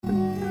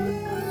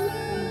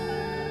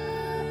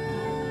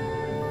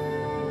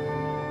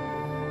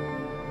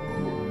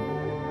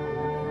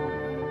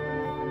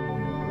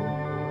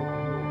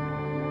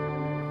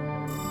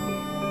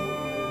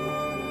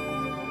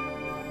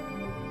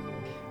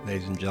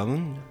Ladies and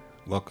gentlemen,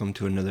 welcome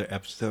to another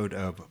episode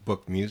of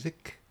Book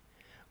Music,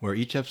 where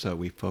each episode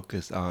we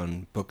focus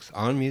on books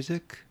on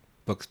music,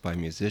 books by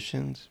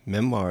musicians,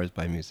 memoirs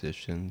by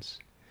musicians,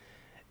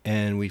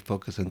 and we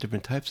focus on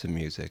different types of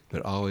music,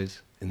 but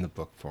always in the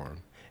book form.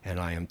 And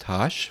I am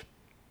Tosh.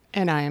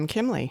 And I am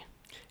Kimley.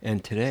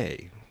 And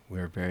today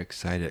we're very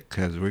excited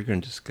because we're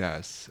going to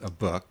discuss a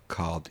book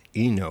called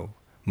Ennio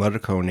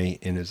Morricone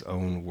in His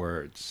Own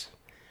Words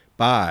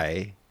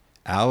by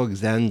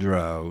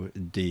Alessandro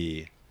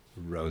de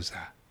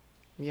Rosa.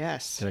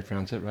 Yes. Did I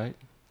pronounce it right?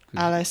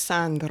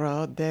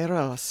 Alessandro de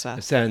Rosa.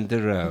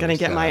 Alessandro. I'm going to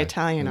get my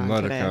Italian on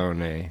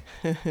Morricone.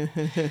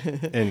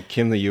 today. And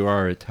Kimley, you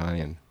are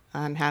Italian.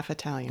 I'm half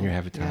Italian. You're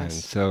half Italian.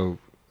 Yes. So,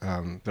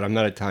 but I'm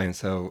not Italian,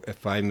 so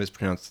if I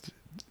mispronounce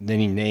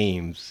any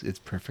names, it's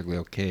perfectly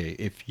okay.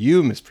 If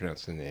you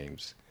mispronounce the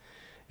names,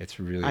 it's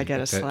really... I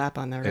get a slap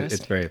on the wrist.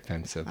 It's very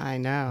offensive. I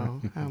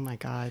know. Oh my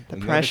God. The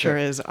pressure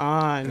is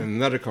on.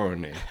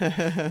 Morricone.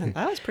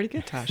 That was pretty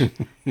good, Tosh.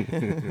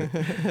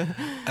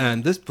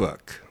 And this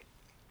book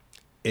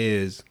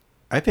is,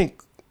 I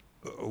think,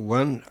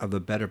 one of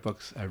the better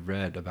books I've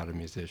read about a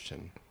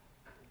musician.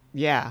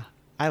 Yeah,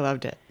 I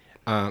loved it.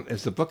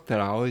 It's the book that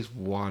I always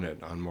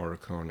wanted on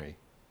Morricone,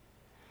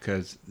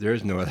 because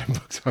there's no other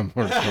books on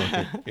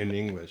Morricone in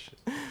English.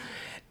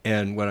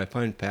 And what I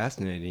find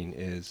fascinating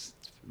is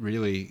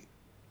really,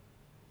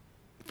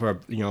 for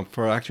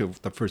actually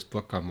the first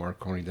book on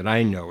Morricone that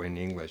I know in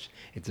English,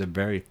 it's a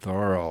very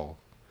thorough,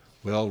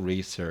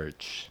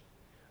 well-researched,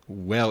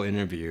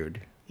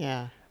 well-interviewed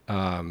Yeah.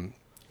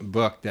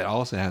 book that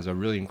also has a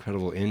really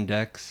incredible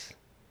index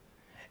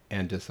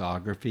and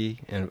discography,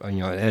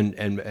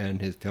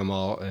 and his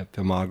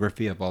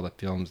filmography of all the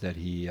films that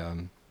he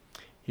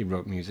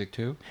wrote music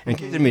to. And in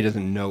case anybody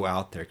doesn't know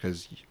out there,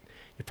 because you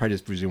probably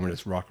just presume we're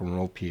just rock and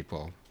roll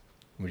people.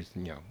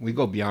 We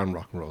go beyond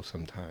rock and roll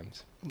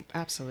sometimes.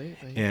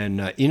 Absolutely. And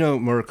Ennio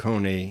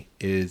Morricone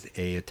is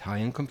an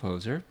Italian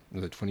composer of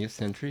the 20th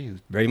century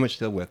who's very much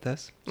still with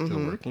us,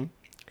 still working.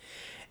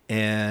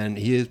 And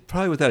he is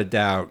probably, without a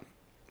doubt,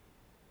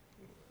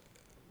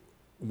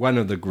 one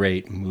of the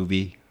great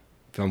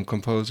film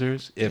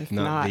composers, if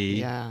not the...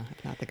 Yeah,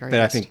 if not the greatest.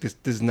 But I think this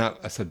is not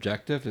a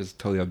subjective, it's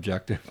totally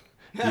objective.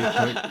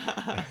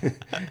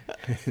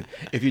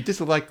 If you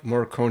dislike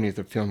Morricone as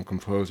a film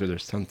composer,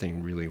 there's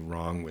something really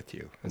wrong with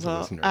you as a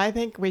listener. I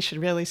think we should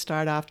really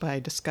start off by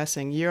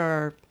discussing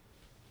your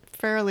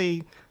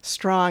fairly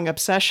strong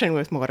obsession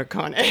with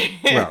Morricone.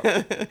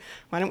 Well,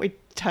 why don't we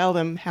tell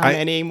them how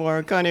many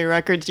Morricone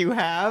records you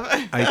have?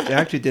 I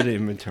actually did an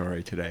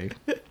inventory today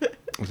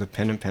with a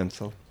pen and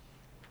pencil.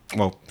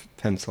 Well,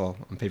 pencil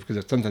on paper,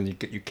 because sometimes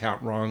you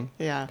count wrong.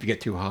 Yeah. If you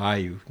get too high,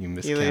 you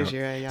miscount. You lose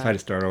your, So I had to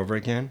start over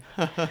again.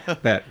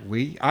 But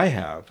I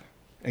have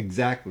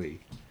exactly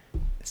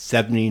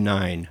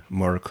 79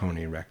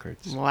 Morricone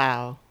records.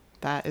 Wow.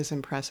 That is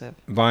impressive.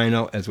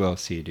 Vinyl as well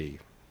as CD.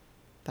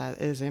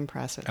 That is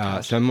impressive.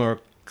 Some are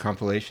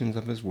compilations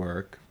of his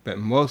work, but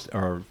most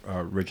are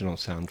original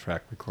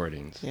soundtrack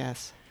recordings.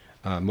 Yes.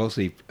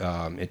 Mostly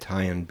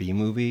Italian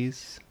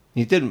B-movies.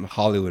 He did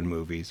Hollywood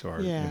movies or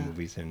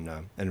movies in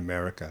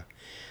America,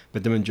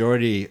 but the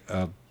majority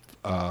of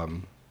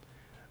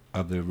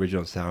the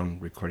original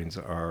sound recordings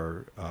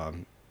are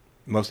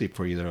mostly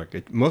for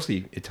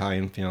mostly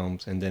Italian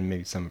films, and then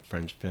maybe some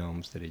French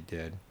films that he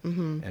did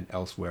and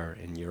elsewhere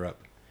in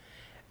Europe.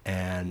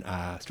 And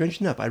strange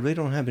enough, I really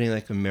don't have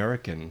any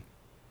American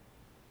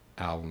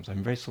albums.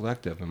 I'm very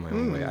selective in my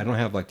own way. I don't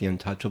have the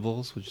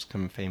Untouchables, which is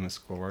kind of a famous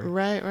score.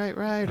 Right.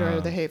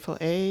 Or The Hateful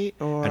Eight,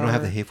 or I don't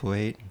have the Hateful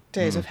Eight.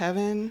 Days of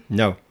Heaven.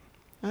 No.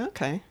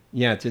 Okay.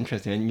 Yeah, it's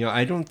interesting. And,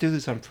 I don't do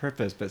this on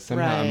purpose, but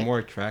somehow Right. I'm more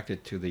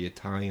attracted to the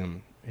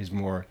Italian, his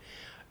more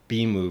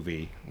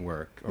B-movie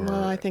work.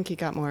 Well, I think he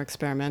got more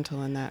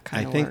experimental in that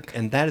kind of work.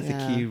 And that is the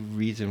key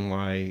reason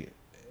why.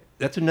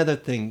 That's another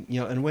thing,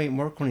 in a way,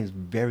 Morricone is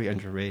very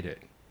underrated.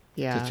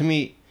 Yeah. So to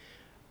me,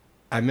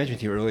 I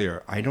mentioned to you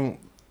earlier, I've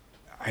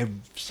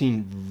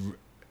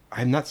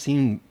not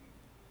seen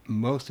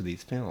most of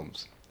these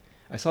films.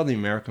 I saw the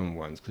American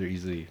ones because they're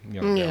easily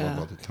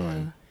available at the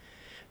time.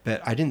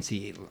 But I didn't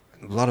see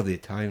a lot of the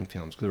Italian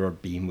films because there were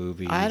B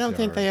movies. I don't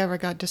think they ever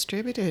got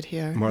distributed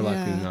here. More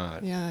likely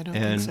not. Yeah, I don't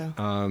think so.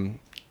 And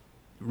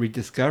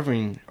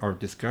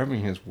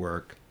discovering his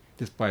work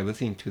just by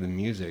listening to the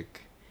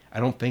music, I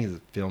don't think it's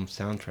film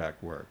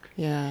soundtrack work.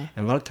 Yeah.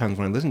 And a lot of times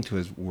when I listen to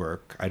his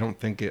work, I don't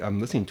think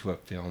I'm listening to a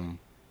film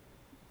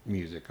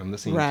music. I'm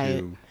listening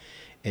to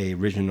a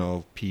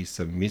original piece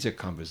of music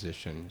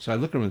composition. So I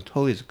look at him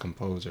totally as a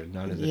composer,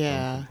 not as a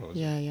film composer.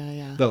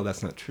 Yeah. Though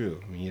that's not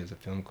true. I mean, he is a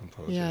film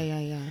composer.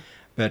 Yeah.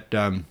 But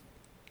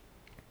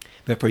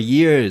for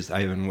years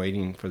I've been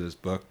waiting for this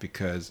book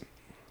because,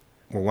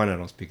 well, one, I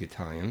don't speak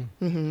Italian,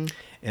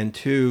 and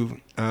two,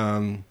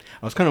 I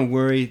was kind of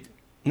worried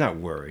not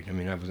worried. I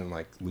mean, I wasn't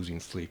like losing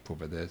sleep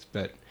over this,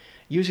 but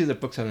usually the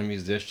books on a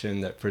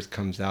musician that first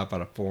comes out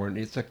about a foreign,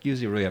 it's like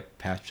usually really a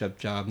patch-up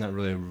job, not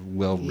really a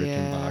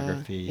well-written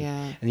biography.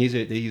 Yeah. And they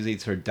usually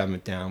sort of dumb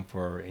it down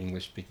for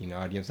English-speaking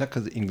audience, not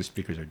because the English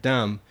speakers are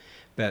dumb,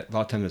 but a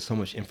lot of times there's so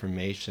much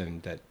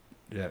information that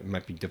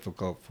might be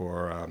difficult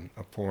for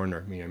a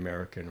foreigner, I mean,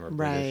 American or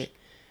British. Right.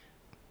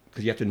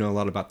 Because you have to know a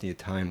lot about the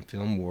Italian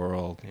film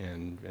world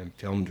and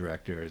film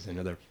directors and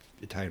other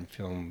Italian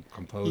film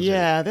composers.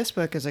 Yeah, this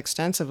book is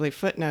extensively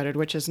footnoted,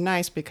 which is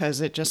nice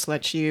because it just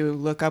lets you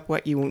look up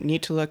what you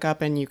need to look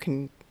up, and you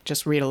can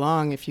just read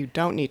along if you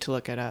don't need to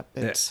look it up.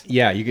 It's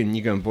you can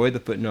avoid the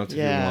footnotes if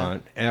you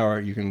want, or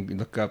you can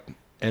look up,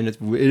 and it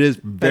is very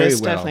but it's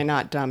well. definitely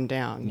not dumbed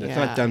down. It's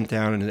not dumbed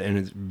down, and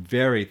it's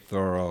very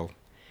thorough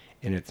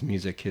in its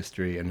music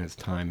history and its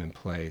time and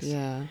place.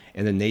 Yeah.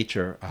 And the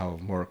nature of how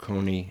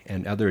Morricone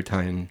and other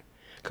Italian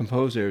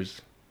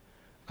composers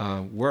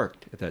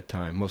worked at that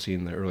time, mostly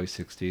in the early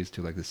 60s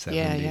to like the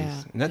 70s.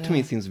 Yeah. And that to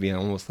me seems to be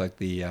almost like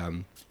the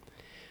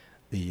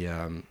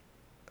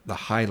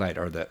highlight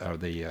or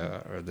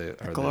the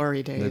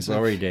glory days. The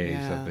glory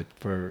days of it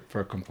for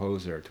a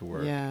composer to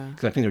work. Yeah.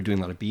 Because I think they're doing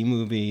a lot of B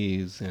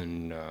movies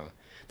and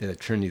they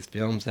churn these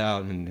films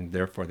out, and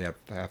therefore they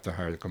have to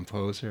hire the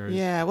composers.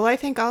 Yeah. Well, I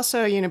think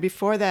also,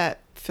 before that,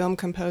 film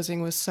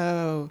composing was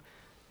so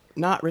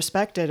not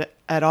respected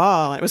at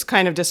all. It was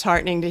kind of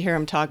disheartening to hear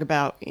him talk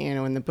about,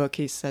 in the book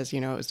he says,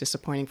 it was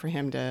disappointing for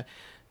him to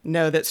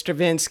know that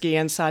Stravinsky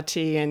and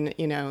Satie and,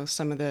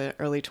 some of the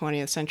early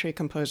 20th century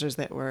composers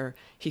that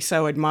he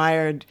so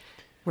admired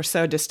were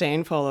so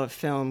disdainful of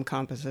film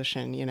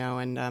composition,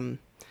 and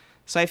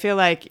so I feel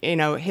like,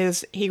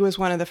 he was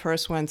one of the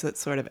first ones that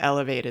sort of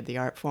elevated the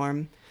art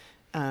form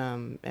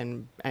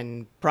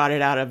and brought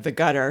it out of the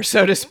gutter,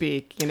 so to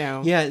speak,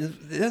 Yeah,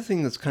 the other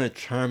thing that's kind of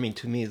charming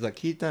to me is like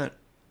he's not,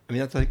 I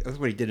mean, that's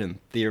what he did in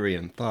theory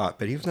and thought,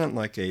 but he was not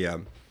like he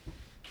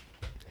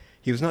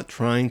was not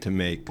trying to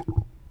make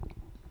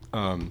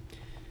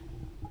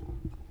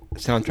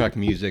soundtrack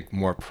music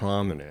more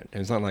prominent.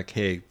 And it's not like,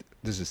 hey,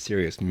 this is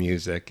serious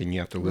music and you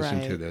have to listen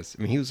to this.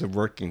 I mean, he was a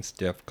working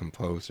stiff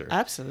composer.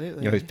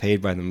 Absolutely. He was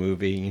paid by the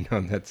movie,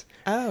 that's...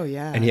 Oh,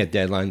 yeah. And he had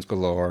deadlines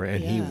galore,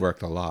 and he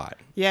worked a lot.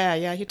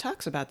 Yeah, he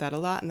talks about that a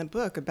lot in the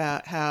book,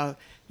 about how,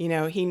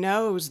 he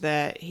knows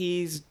that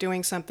he's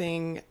doing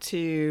something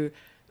to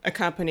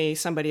accompany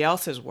somebody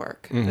else's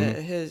work.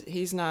 Mm-hmm.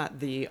 He's not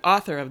the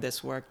author of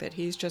this work, that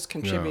he's just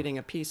contributing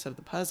a piece of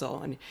the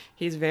puzzle, and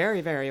he's very,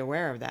 very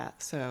aware of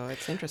that. So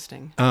it's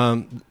interesting.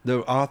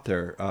 The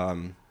author...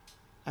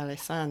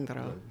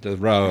 Alessandro De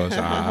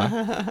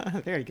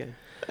Rosa. Very good.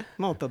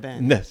 Molto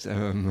bene. Yes,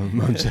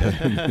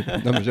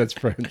 that's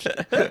French.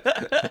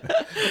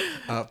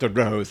 De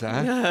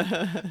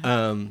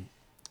Rosa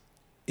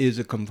is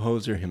a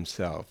composer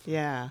himself.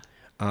 Yeah.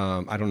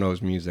 I don't know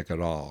his music at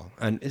all.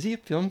 And is he a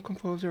film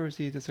composer, or is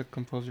he just a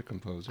composer?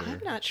 I'm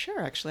not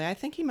sure, actually. I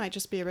think he might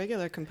just be a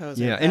regular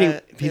composer. Yeah,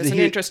 and he's an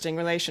interesting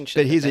relationship.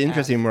 But he's an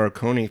interesting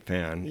Morricone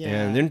fan. Yeah.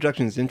 And the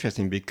introduction is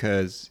interesting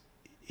because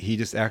he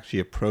just actually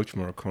approached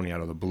Morricone out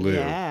of the blue.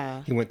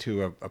 Yeah. He went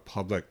to a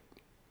public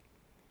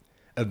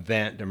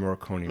event that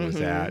Morricone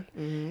was at,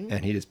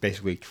 and he just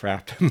basically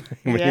trapped him.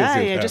 He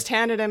just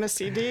handed him a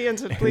CD and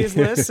said, please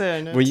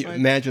listen. Well, you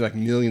imagine like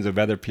millions of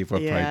other people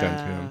have probably done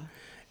to him.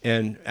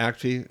 And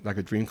actually, like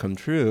a dream come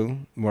true,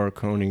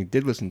 Morricone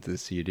did listen to the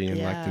CD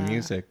and liked the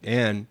music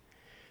and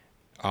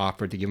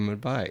offered to give him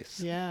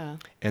advice. Yeah.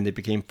 And they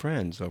became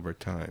friends over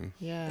time.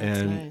 Yeah,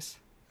 that's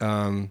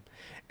nice.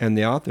 And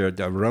the author,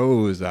 De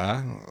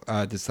Rosa,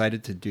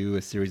 decided to do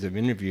a series of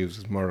interviews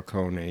with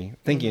Morricone,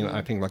 thinking,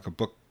 I think, like a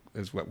book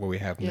is what we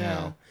have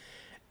now.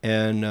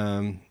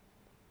 And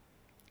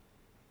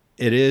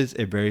it is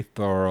a very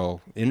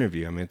thorough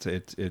interview. I mean,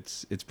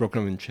 it's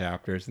broken up in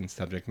chapters and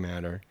subject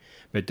matter,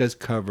 but it does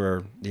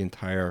cover the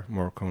entire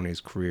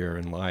Morricone's career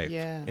and life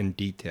in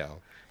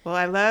detail. Well,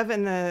 I love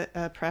in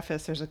the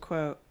preface, there's a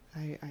quote.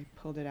 I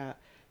pulled it out.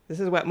 This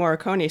is what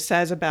Morricone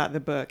says about the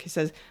book. He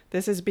says,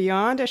 "This is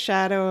beyond a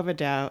shadow of a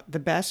doubt the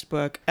best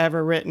book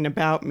ever written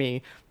about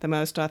me, the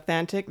most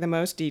authentic, the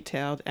most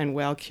detailed, and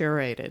well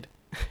curated."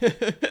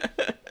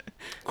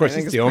 Of course,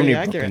 it's the only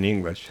book in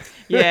English.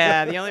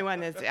 Yeah, the only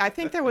one I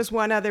think there was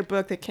one other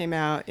book that came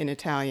out in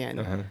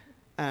Italian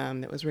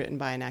that was written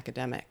by an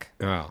academic.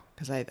 Oh.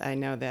 Because I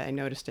know that I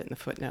noticed it in the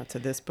footnotes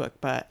of this book.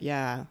 But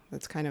yeah,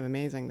 it's kind of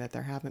amazing that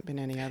there haven't been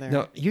any other.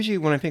 Now, usually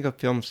when I think of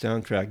film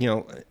soundtrack,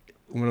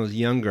 when I was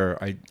younger,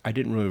 I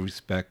didn't really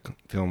respect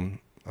film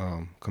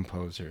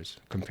composers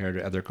compared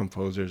to other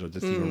composers or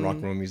just even rock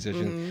and roll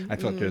musicians. I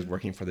felt they was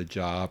working for the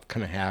job,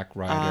 kind of hack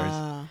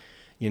writers.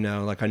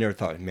 Like I never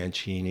thought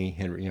Mancini,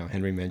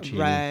 Henry Mancini.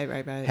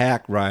 Right.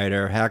 Hack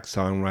writer, hack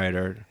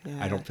songwriter. Yeah.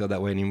 I don't feel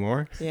that way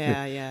anymore.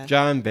 Yeah.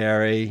 John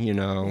Barry,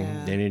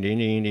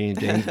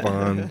 James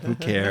Bond, who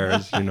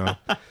cares,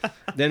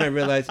 Then I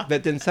realized,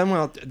 but then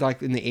somehow,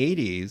 like in the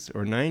 80s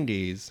or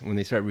 90s, when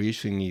they start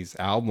reissuing these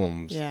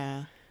albums,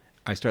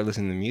 I started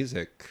listening to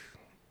music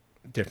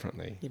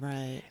differently.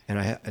 Right.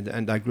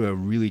 And I grew a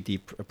really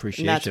deep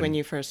appreciation. And that's when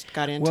you first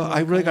got into. Well, I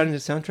really got into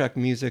soundtrack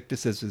music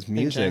just as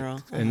music,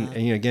 general, and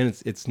you know, again,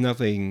 it's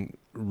nothing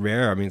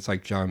rare. I mean, it's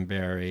like John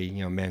Barry,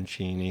 you know,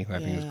 Mancini, who I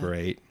think is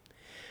great,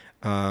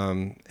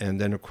 and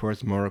then of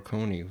course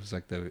Morricone, who's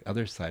like the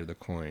other side of the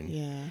coin.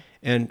 Yeah.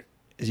 And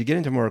as you get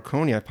into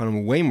Morricone, I found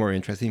him way more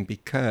interesting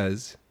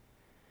because,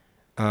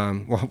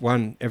 well,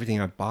 one, everything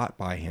I bought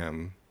by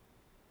him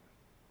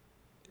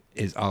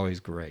is always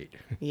great.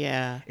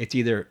 Yeah. It's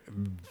either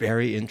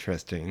very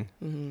interesting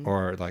Mm-hmm.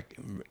 or like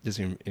just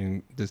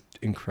just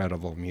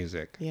incredible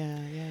music. Yeah.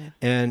 Yeah.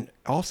 And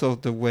also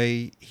the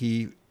way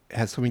he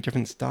has so many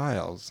different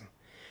styles.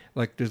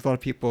 Like there's a lot of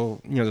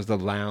people, you know, there's the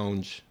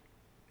lounge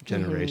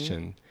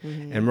generation,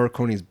 Mm-hmm. and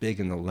Morricone's big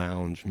in the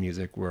lounge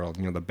music world,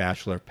 you know, the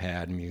bachelor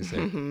pad music.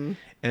 Mm-hmm.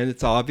 And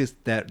it's obvious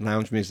that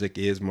lounge music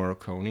is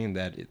Morricone and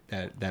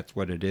that's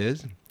what it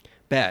is.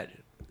 But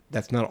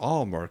that's not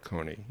all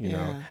Morricone, you know.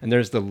 Yeah. And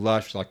there's the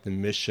lush, like The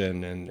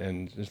Mission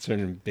and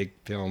certain big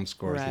film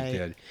scores Right. he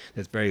did.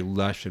 That's very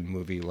lush and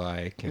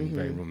movie-like and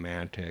very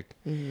romantic.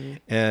 Mm-hmm.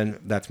 And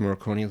that's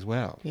Morricone as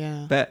well.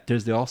 Yeah. But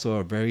there's also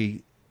a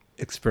very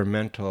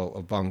experimental,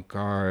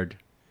 avant-garde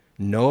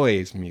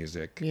noise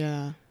music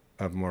Yeah.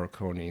 of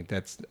Morricone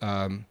that's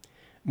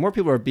more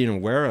people are being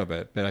aware of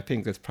it, but I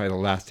think that's probably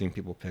the last thing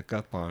people pick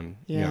up on,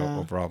 you know, Yeah.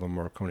 overall of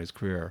Morricone's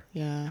career.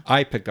 Yeah.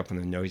 I picked up on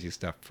the noisy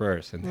stuff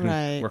first and then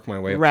Right. worked my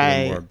way up Right.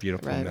 to the more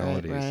beautiful Right.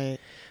 melodies. Right.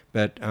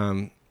 But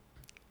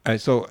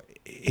so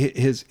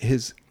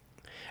his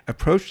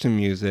approach to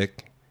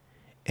music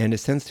and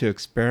his sense to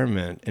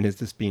experiment and his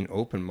just being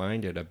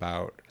open-minded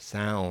about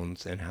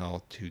sounds and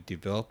how to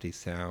develop these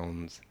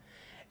sounds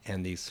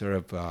and these sort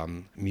of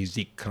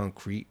musique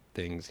concrete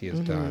things he has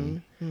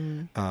done,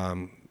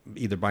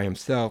 either by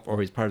himself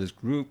or he's part of this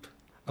group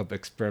of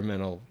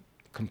experimental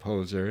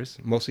composers,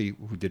 mostly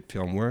who did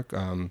film work.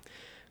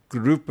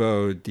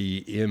 Gruppo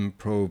di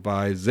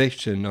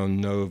Improvisazione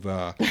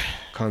Nova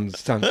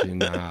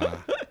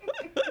Constantina.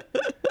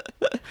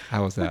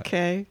 How was that?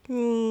 Okay.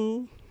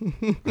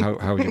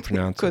 How would you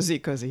pronounce it? Così,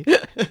 così.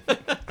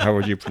 How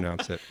would you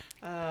pronounce it?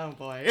 Oh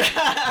boy.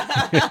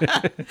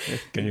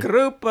 Can you?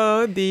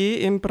 Gruppo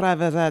di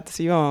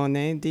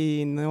improvvisazione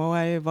di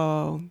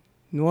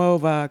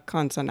nuova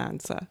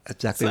consonanza.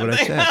 Exactly what I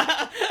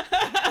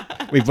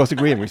said. We both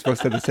agree, and we're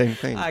supposed to say the same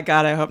thing.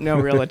 God, I hope no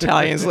real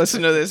Italians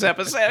listen to this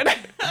episode.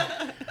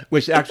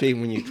 Which actually,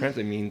 when you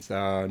translate, means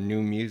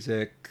new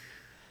music.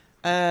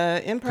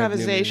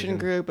 Improvisation music.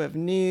 group of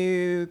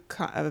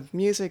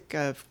music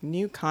of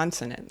new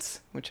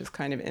consonants, which is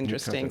kind of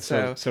interesting.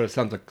 So it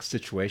sounds like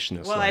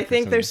situationist. well, I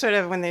think they're sort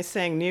of, when they're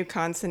saying new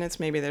consonants,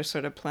 maybe they're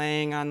sort of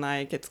playing on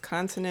like it's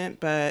consonant,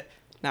 but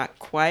not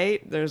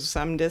quite. There's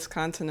some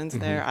disconsonants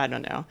there. I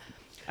don't know.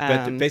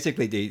 But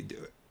basically,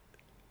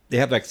 they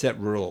have like set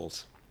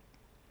rules.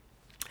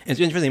 And it's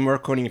interesting,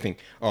 Morricone, you think,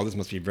 oh, this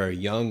must be very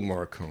young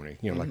Morricone.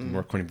 You know, like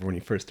Morricone when he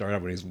first started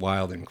out, when he was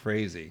wild and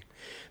crazy.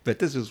 But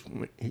this is,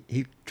 when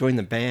he joined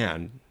the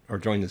band, or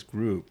joined this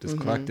group, this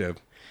collective,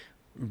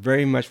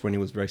 very much when he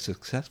was very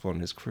successful in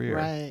his career.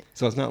 Right.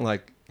 So it's not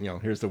like, you know,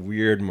 here's the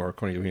weird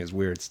Morricone doing his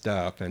weird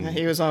stuff. And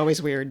He was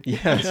always weird.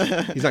 yes,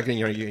 he's not going.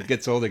 You know, he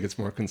gets older, he gets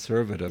more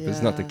conservative.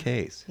 It's not the Yeah,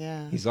 case.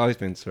 yeah. He's always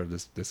been sort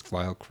of this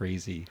wild,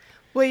 crazy.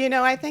 Well, you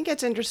know, I think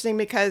it's interesting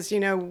because, you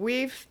know,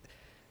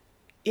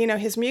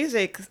 his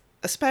music,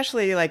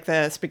 especially like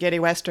the spaghetti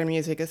Western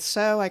music, is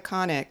so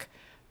iconic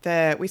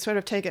that we sort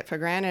of take it for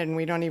granted and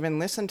we don't even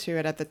listen to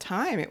it at the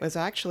time. It was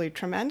actually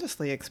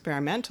tremendously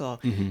experimental.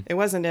 It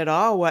wasn't at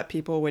all what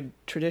people would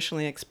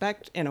traditionally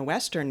expect in a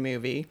Western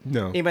movie.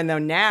 No. Even though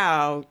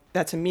now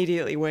that's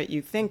immediately what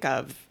you think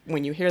of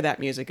when you hear that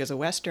music as a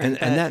Western.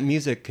 And that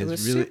music is it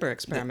was really super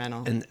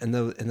experimental. And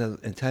the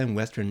Italian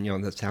Western, you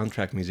know, the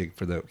soundtrack music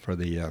for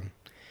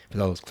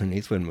those Clint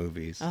Eastwood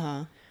movies,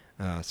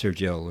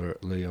 Sergio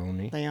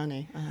Leone,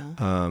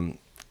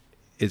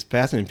 is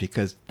fascinating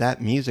because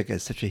that music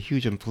has such a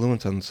huge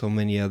influence on so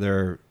many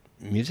other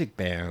music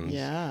bands.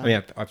 Yeah.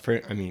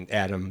 I mean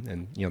Adam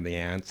and, you know, the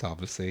Ants,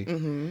 obviously,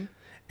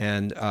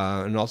 and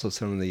also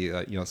some of the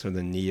you know, sort of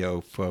the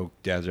neo folk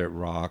desert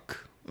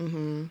rock,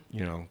 you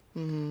know,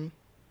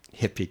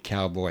 hippie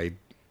cowboy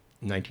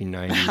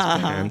 1990s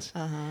bands.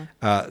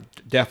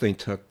 Definitely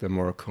took the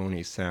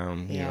Morricone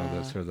sound. You know,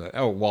 the sort of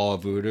the Wall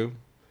of Voodoo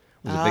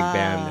was a big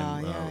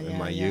band in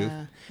my youth,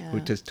 who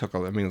just took. I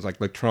mean, it was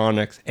like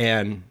electronics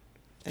and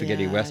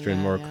spaghetti Western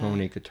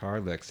Morricone guitar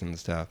licks and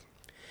stuff.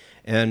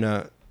 And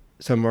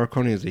so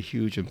Morricone is a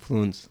huge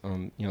influence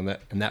on, you know,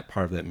 that in that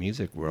part of that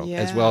music world,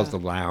 as well as the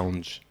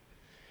lounge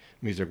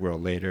music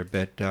world later.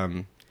 But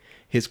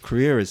his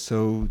career is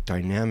so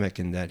dynamic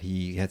in that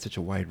he had such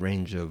a wide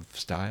range of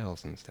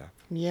styles and stuff.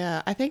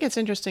 Yeah, I think it's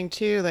interesting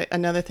too. That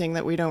another thing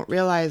that we don't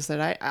realize,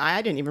 that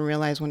I didn't even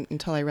realize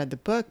until I read the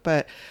book,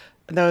 but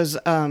those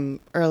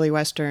early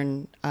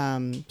Western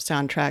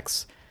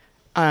soundtracks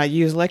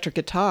use electric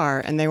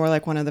guitar, and they were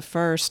like one of the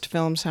first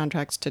film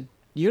soundtracks to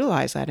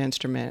utilize that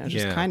instrument. It was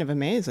just kind of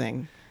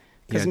amazing.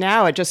 Because Yeah.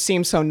 now it just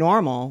seems so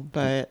normal,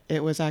 but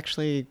it was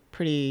actually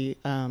pretty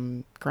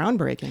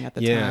groundbreaking at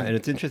the Yeah, time. and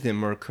it's interesting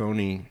that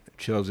Morricone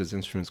chose his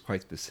instruments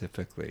quite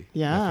specifically.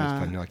 Yeah.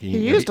 Like, like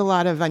He used a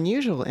lot of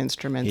unusual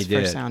instruments he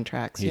for did.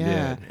 soundtracks. He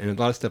yeah. did, and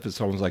a lot of stuff is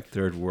almost like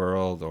third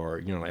world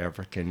or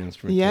African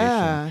instrumentation.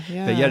 Yeah,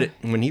 yeah. But yet,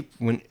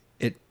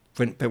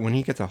 when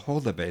he gets a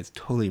hold of it, it's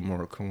totally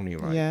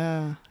Morricone-like.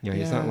 Yeah.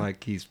 He's not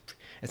like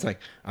It's like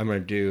I'm going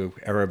to do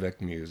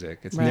Arabic music.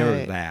 It's Right.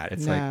 never that.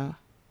 It's like No.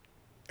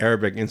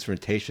 Arabic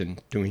instrumentation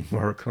doing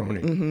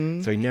Morricone.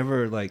 Mm-hmm. So he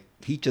never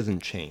he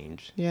doesn't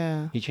change.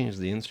 Yeah. He changes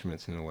the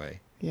instruments in a way.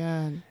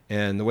 Yeah.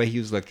 And the way he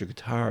uses electric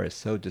guitar is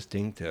so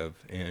distinctive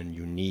and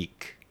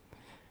unique.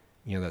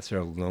 That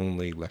sort of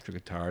lonely electric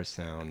guitar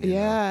sound.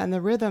 Yeah, and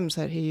the rhythms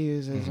that he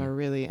uses Mm-hmm. are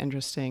really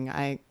interesting.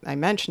 I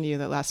mentioned to you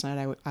that last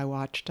night I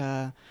watched,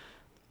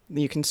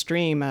 you can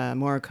stream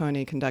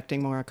Morricone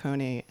conducting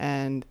Morricone,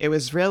 and it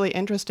was really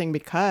interesting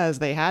because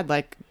they had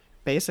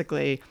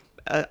basically,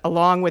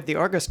 along with the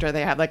orchestra,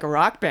 they had a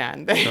rock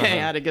band. They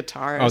had a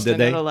guitarist did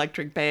and they? an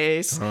electric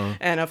bass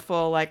and a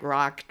full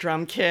rock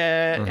drum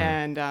kit,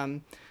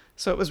 and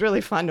so it was really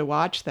fun to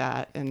watch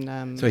that.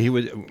 And So he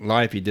would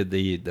live. He did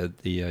the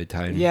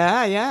Italian.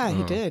 yeah,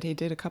 he did. He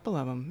did a couple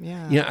of them.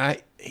 Yeah.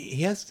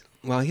 He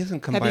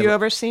hasn't come by. Have you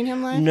ever seen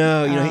him live?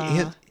 No, he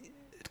has,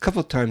 a couple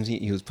of times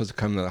he was supposed to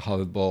come to the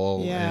Hollywood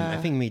Bowl, Yeah. and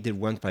I think he did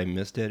once, but I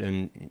missed it,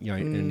 and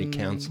and he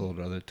canceled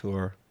the other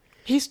tour.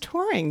 He's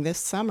touring this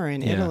summer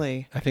in Yeah.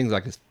 Italy. I think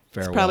it's his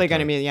farewell. It's probably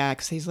going to tour. be,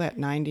 because he's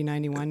 90,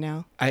 91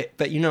 now.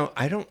 But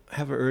I don't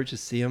have an urge to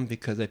see him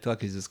because I feel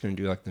like he's just going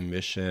to do the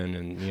Mission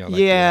and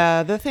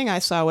The thing I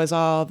saw was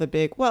all the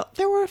big,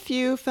 there were a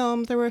few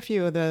films, there were a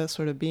few of the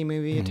sort of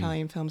B-movie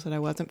Italian films that I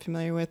wasn't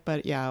familiar with,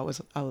 but yeah, it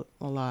was a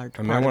large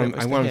part I of it want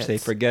was the him to say,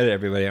 hits. forget it,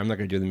 everybody. I'm not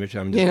going to do the Mission.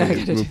 I'm just You're not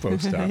going to do gonna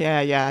Grupo stuff.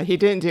 Yeah, he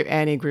didn't do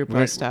any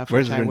Grupo stuff, We're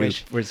which just I going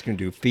wish. to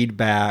do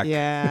feedback.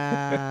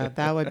 Yeah,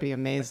 that would be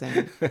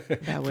amazing.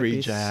 That would Free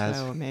be jazz.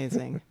 so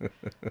amazing.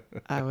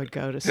 I would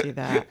go to see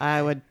that.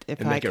 I would, if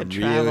And I make it could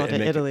really- travel and to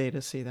make it- Italy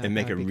to see that. And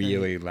make that it would be great.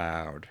 really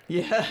loud.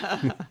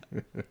 Yeah.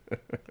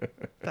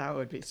 That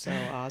would be so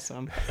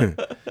awesome.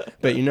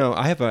 But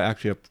I have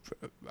actually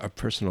a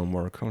personal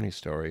Morricone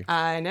story.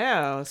 I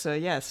know. So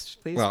yes,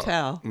 please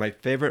tell. My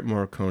favorite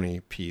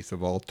Morricone piece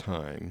of all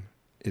time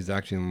is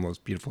actually the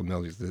most beautiful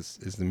melodies. This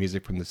is the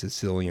music from the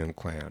Sicilian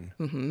Clan,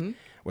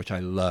 which I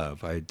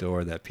love. I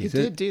adore that He piece.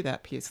 did do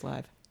that piece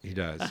live. He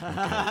does. Okay.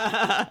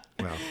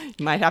 Well,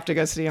 You might have to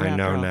go see him. I after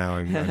know all. now.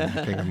 I'm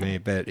thinking of me,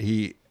 but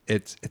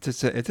it's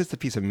just a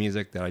piece of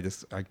music that I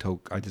just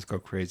go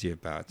crazy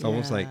about. It's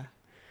almost like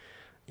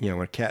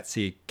when cats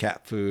see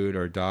cat food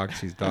or dog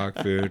sees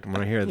dog food.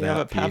 When I hear You that have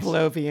a piece,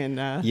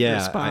 Pavlovian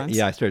response.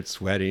 I started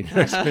sweating,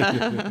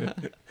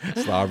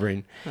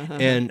 slobbering,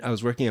 and I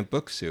was working at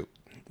Book Soup,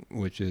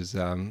 which is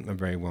a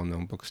very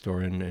well-known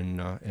bookstore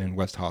in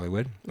West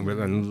Hollywood. Where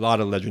a lot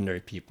of legendary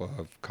people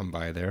have come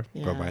by there,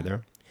 go by Yeah.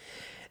 there,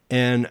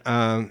 and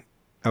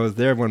I was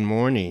there one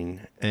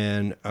morning,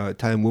 and an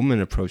Italian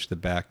woman approached the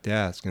back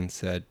desk and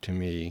said to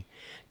me,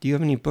 "Do you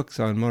have any books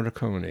on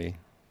Morricone?"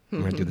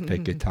 When I do the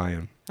fake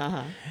Italian.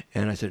 Uh-huh.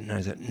 And I said,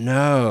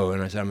 no.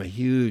 And I said, I'm a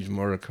huge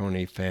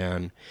Morricone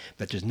fan,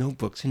 but there's no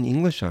books in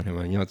English on him.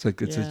 And,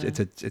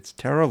 it's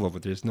terrible,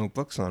 but there's no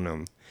books on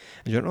him.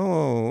 And she went,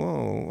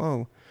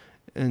 oh.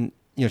 And,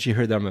 she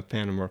heard that I'm a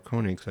fan of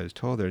Morricone because I just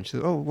told her. And she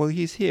said, oh, well,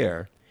 he's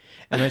here.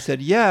 And I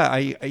said, yeah,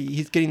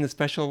 he's getting the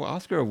special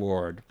Oscar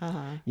award.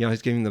 Uh-huh.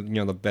 He's getting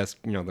the best,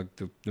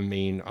 the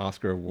main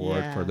Oscar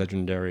award for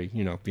legendary,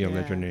 being a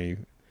legendary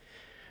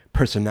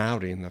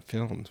personality in the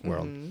film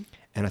world. Mm-hmm.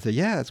 And I said,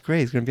 yeah, that's great.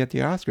 He's going to be at the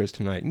Oscars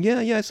tonight. And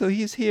yeah, so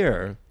he's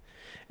here.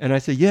 And I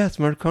said, yes,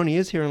 Morricone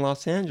is here in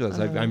Los Angeles.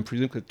 I'm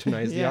presuming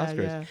tonight is the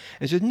Oscars. Yeah.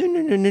 And she said,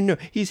 no,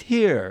 he's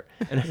here.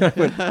 And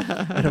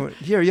I went,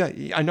 here,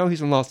 yeah, I know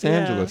he's in Los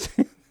Angeles.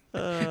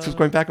 So it's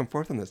going back and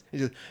forth on this. He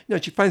says,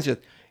 she finds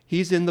it.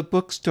 He's in the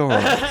bookstore.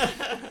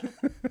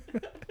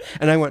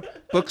 And I went,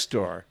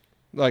 bookstore?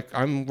 Like,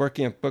 I'm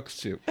working at Book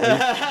Soup.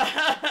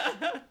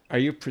 Are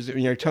you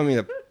presuming, you're telling me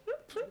that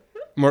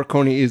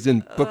Morricone is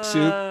in Book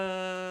Soup?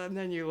 And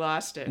then you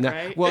lost it, No,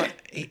 right? well,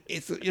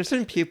 there's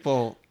certain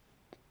people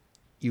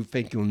you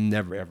think you'll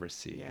never ever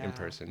see in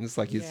person. It's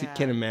like you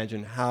can't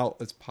imagine how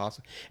it's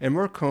possible. And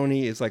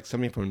Morricone is like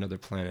somebody from another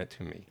planet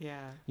to me.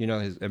 Yeah.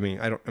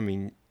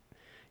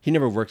 He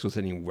never works with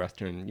any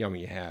Western.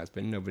 He has,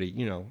 but nobody.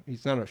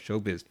 He's not a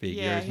showbiz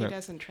figure. Yeah, He's he not,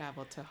 doesn't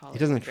travel to Hollywood. He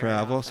doesn't very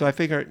travel, often. so I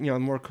figure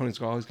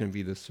Morricone's always going to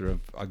be this sort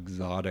of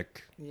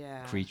exotic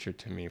Yeah. creature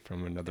to me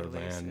from another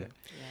land. Elusive,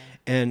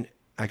 yeah.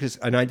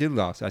 And I did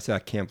lost. I said, I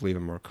can't believe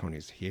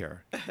Morricone's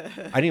here.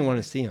 I didn't want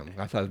to see him.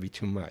 I thought it'd be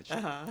too much.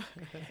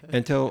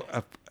 Until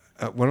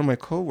one of my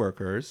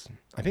coworkers,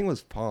 I think it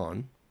was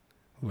Fawn,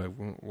 who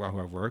I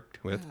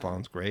worked with.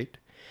 Fawn's great.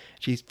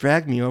 She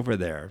dragged me over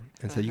there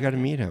and said, "You got to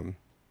meet him.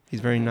 He's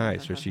very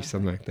nice," or she's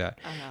something like that.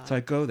 So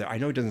I go there. I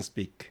know he doesn't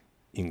speak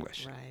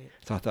English, Right.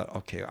 so I thought,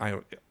 okay, I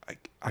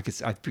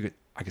figured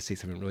I could say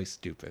something really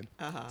stupid,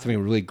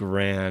 something really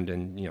grand,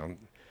 and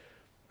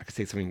I could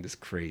say something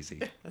just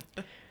crazy.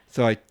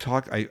 So I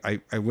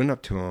went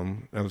up to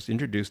him. I was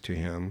introduced to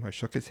him. I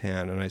shook his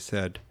hand and I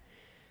said,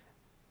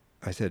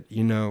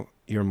 you know,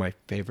 you're my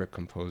favorite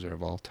composer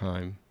of all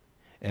time.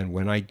 And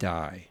when I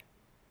die,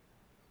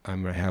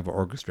 I'm going to have an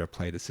orchestra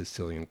play the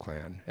Sicilian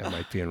Clan at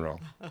my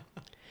funeral.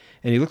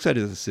 And he looks at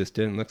his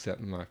assistant and looks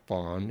at my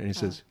fawn and he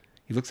says,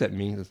 he looks at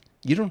me and says,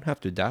 you don't have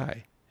to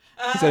die.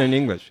 He said in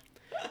English.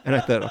 And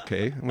I thought,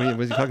 okay, what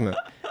is he talking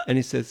about? And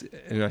he says,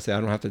 and I said, I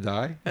don't have to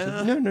die? He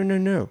said,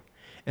 no.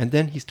 And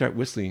then he started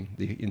whistling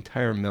the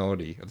entire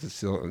melody of the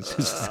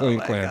Sicilian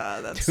Clan.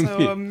 God, that's to so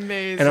me.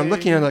 amazing. And I'm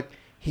looking at him like,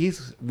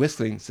 he's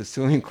whistling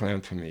Sicilian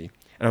Clan to me.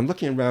 And I'm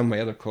looking around my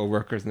other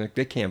coworkers and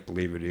they can't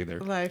believe it either.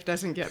 Life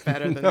doesn't get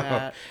better than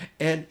that.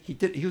 And he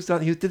did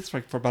this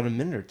for about a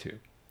minute or two.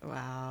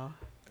 Wow.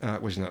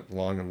 Which is not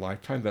long in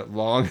lifetime, but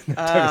long in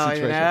that Oh, type of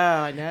situation.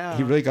 I know.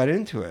 He really got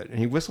into it. And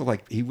he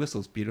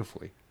whistles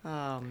beautifully.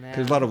 Oh, man.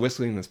 There's a lot of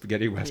whistling in the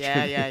spaghetti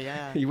western.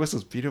 Yeah. He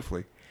whistles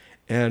beautifully.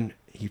 And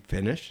he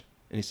finished.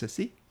 And he says,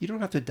 see, you don't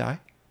have to die.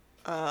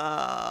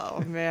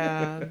 Oh,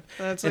 man.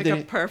 That's And like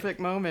then a perfect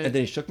moment. And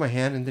then he shook my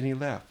hand and then he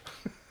left.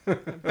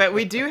 But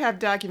we do have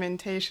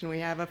documentation. We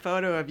have a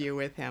photo of you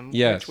with him,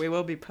 Yes. which we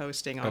will be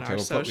posting on our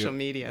we'll social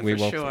media we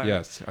for will, sure.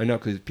 Yes, I know,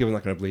 because people are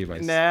not going to believe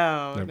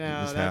No,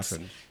 this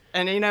happened.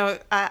 And you know,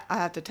 I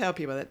have to tell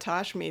people that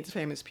Tosh meets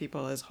famous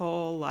people his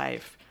whole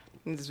life.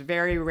 And it's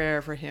very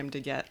rare for him to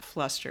get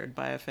flustered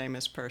by a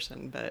famous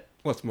person, but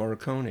Well, it's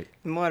Morricone.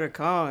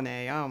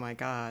 Morricone, oh my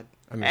God.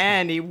 I mean,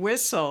 And he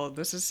whistled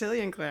the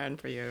Sicilian Clan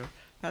for you.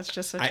 That's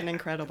just such an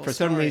incredible For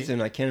story. some reason,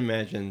 I can't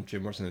imagine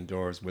Jim Morrison and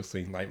Doors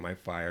whistling "Light My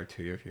Fire"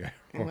 to you.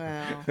 Well,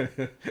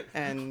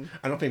 and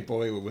I don't think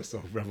Bowie would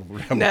whistle "Rebel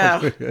Rebel."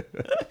 No.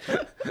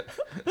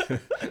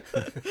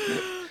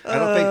 I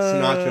don't think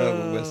Sinatra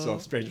would whistle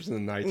 "Strangers in the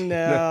Night." No,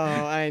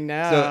 I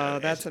know.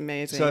 That's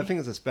amazing. So I think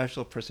it's a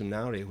special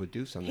personality who would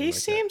do something He like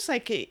seems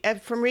like,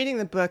 from reading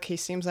the book, he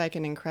seems like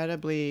an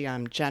incredibly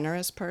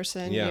generous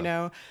person, Yeah. you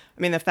know?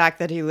 I mean, the fact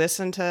that he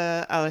listened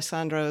to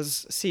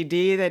Alessandro's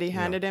CD that he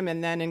handed him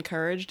and then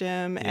encouraged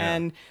him,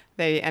 and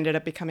they ended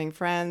up becoming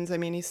friends. I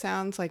mean, he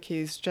sounds like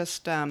he's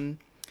just, you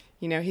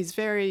know, he's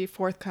very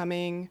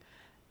forthcoming.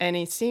 And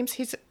he seems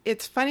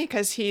it's funny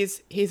because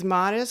he's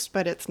modest,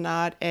 but it's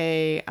not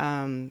a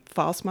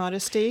false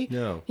modesty.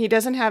 No. He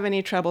doesn't have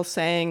any trouble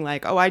saying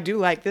like, oh, I do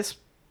like this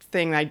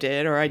thing I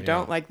did, or I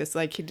don't like this.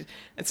 Like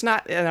it's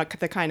not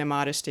the kind of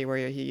modesty where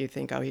you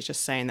think, oh, he's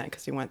just saying that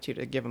because he wants you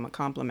to give him a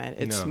compliment.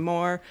 It's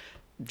more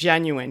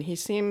genuine. He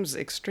seems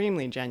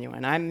extremely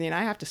genuine. I mean,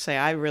 I have to say,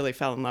 I really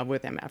fell in love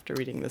with him after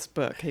reading this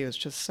book. He was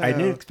just so. I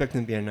didn't expect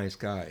him to be a nice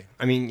guy.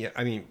 I mean,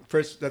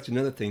 first that's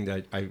another thing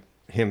that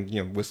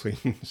him,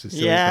 whistling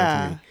Sicilian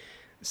to me,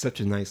 such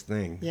a nice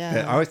thing.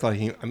 Yeah. I always thought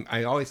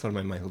in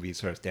my mind he'll be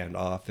sort of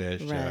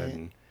standoffish Right.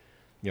 and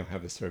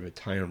have this sort of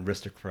Italian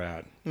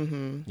aristocrat,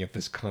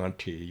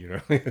 Visconti,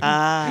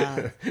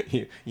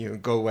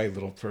 go away,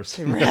 little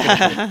person.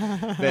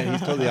 But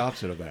he's totally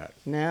opposite of that.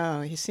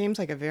 No, he seems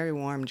like a very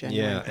warm,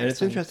 genuine person. And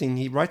it's interesting.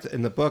 He writes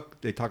in the book.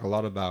 They talk a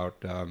lot about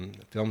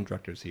film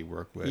directors he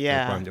worked with,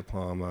 like Brian De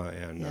Palma,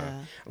 and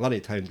a lot of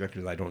Italian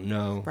directors I don't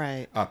know.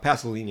 Right.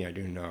 Pasolini I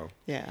do know.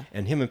 Yeah.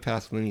 And him and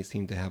Pasolini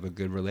seem to have a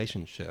good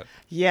relationship.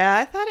 Yeah,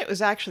 I thought it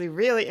was actually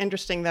really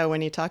interesting though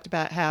when he talked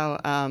about how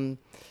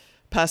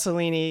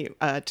Pasolini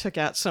took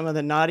out some of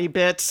the naughty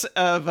bits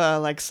of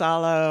like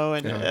Salo,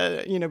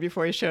 and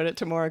before he showed it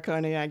to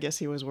Morricone. I guess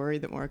he was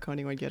worried that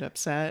Morricone would get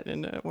upset,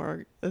 and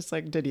it's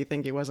like, did he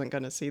think he wasn't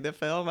going to see the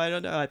film? I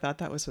don't know. I thought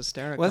that was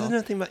hysterical. Well, there's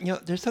nothing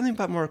about there's something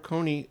about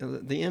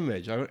Morricone, the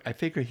image. I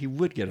figure he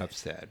would get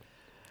upset.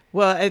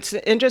 Well, it's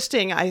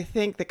interesting. I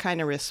think the kind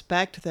of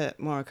respect that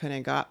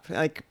Morricone got,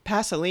 like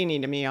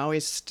Pasolini, to me,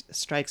 always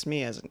strikes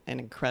me as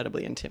an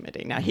incredibly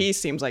intimidating. Now, he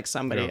seems like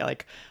somebody,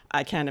 like,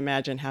 I can't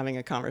imagine having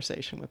a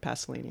conversation with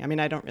Pasolini. I mean,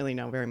 I don't really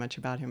know very much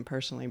about him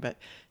personally, but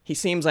he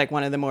seems like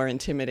one of the more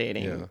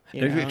intimidating. Yeah.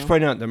 You know? You should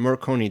point out that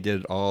Morricone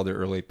did all the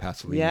early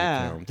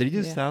Pasolini films. Did he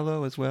do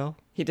Salo as well?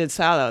 He did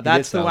Salo.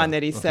 That's the one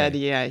that he said,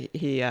 Okay.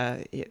 he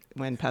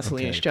when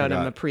Pasolini showed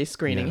him the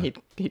pre-screening,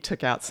 he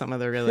took out some of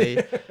the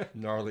really...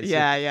 Gnarly.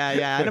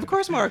 Yeah. And of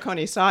course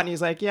Morricone saw it and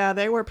he's like, yeah,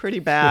 they were pretty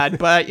bad,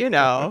 but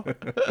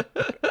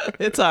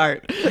it's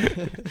art.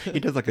 He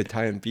does like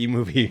Italian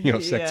B-movie,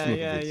 sex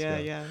movies.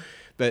 Yeah.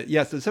 But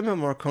so some of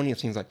Morricone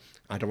seems like,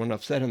 I don't want to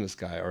upset him, this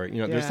guy. Or,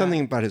 there's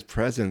something about his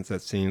presence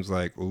that seems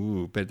like,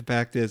 ooh. But the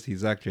fact is,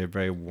 he's actually a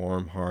very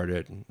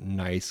warm-hearted,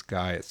 nice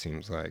guy, it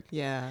seems like.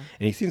 Yeah.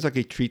 And he seems like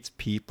he treats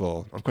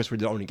people, of course,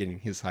 we're only getting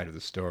his side of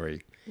the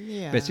story.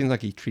 Yeah. But it seems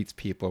like he treats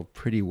people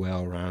pretty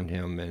well around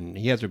him. And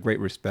he has a great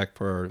respect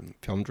for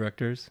film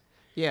directors.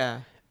 Yeah.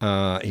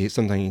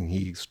 Sometimes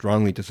he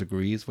strongly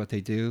disagrees what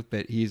they do.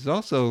 But he's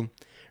also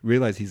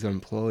realized he's an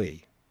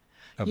employee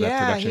of that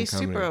production he's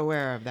company. super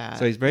aware of that.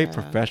 So he's very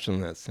professional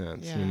in that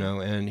sense,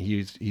 and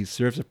he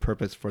serves a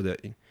purpose for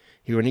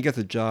when he gets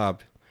a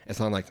job, It's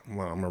not like,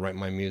 well, I'm gonna write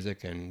my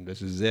music and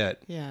this is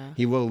it. Yeah.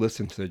 He will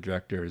listen to the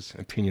director's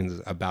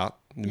opinions about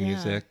the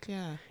music,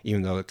 Yeah.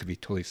 even though it could be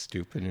totally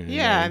stupid. And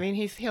Yeah, I annoying.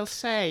 mean, he'll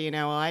say,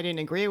 well, I didn't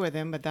agree with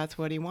him, but that's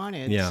what he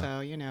wanted. Yeah.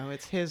 So,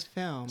 it's his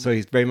film. So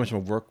he's very much a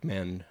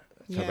workman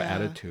sort of Yeah.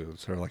 attitude,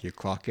 sort of like you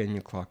clock in,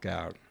 you clock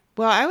out.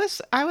 Well,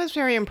 I was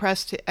very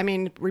impressed. I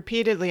mean,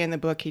 repeatedly in the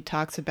book, he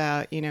talks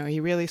about, he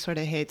really sort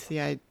of hates the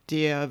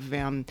idea of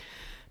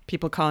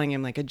people calling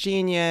him like a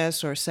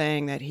genius or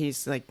saying that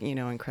he's like,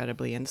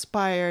 incredibly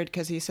inspired,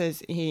 because he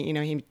says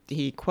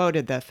he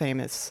quoted the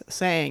famous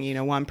saying,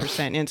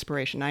 1%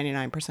 inspiration,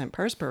 99%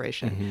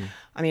 perspiration. Mm-hmm.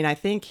 I mean, I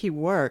think he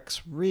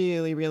works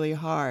really, really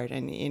hard.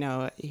 And,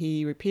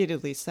 he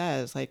repeatedly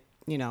says like,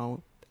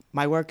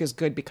 my work is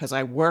good because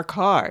I work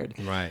hard.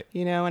 Right.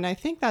 And I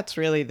think that's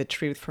really the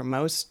truth for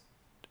most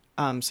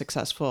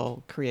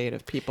successful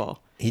creative people.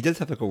 He does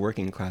have like a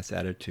working class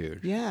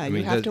attitude. Yeah, I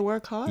mean, you have to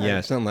work hard. Yeah,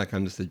 it's not like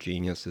I'm just a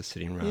genius just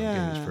sitting around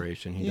getting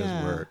inspiration. He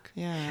does work.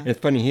 Yeah. And it's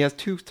funny, he has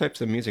two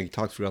types of music he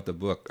talks throughout the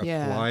book.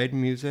 Yeah. Applied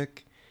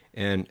music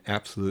and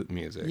absolute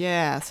music.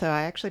 Yeah, so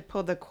I actually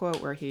pulled the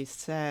quote where he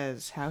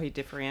says how he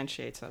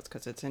differentiates those,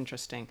 because it's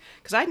interesting.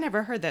 Because I'd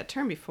never heard that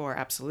term before,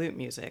 absolute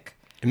music.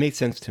 It made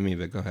sense to me,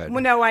 but go ahead.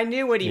 Well, no, I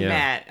knew what he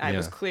meant. I yeah.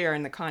 was clear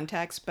in the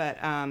context, but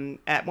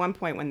at one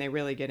point when they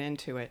really get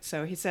into it.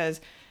 So he says,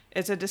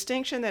 it's a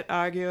distinction that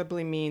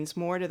arguably means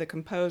more to the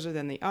composer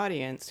than the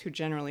audience, who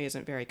generally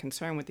isn't very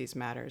concerned with these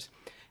matters.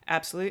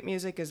 Absolute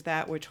music is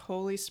that which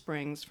wholly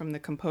springs from the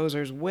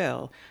composer's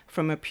will,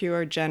 from a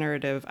pure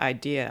generative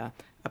idea.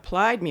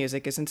 Applied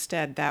music is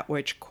instead that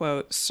which,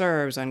 quote,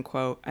 serves,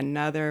 unquote,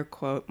 another,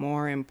 quote,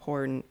 more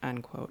important,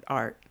 unquote,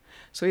 art.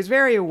 So he's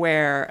very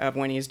aware of,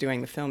 when he's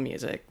doing the film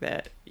music,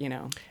 that,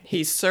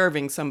 he's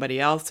serving somebody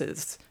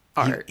else's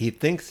art. He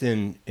thinks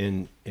in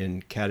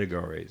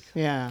categories.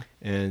 Yeah.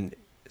 And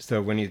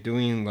so when he's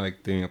doing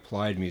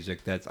applied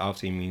music, that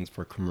obviously means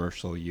for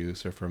commercial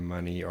use or for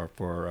money or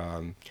for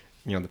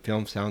the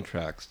film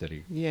soundtracks that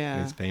he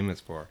is famous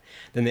for.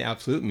 Then the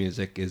absolute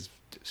music is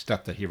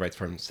stuff that he writes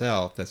for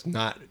himself that's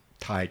not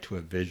tied to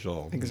a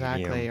visual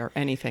medium. Or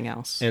anything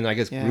else. And I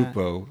guess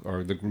Grupo,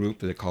 or the group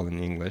that they call it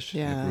in English,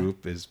 Yeah. the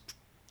group is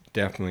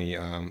definitely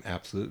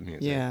absolute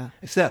music. Yeah.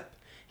 Except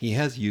he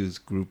has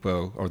used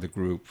Grupo or the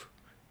group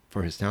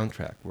for his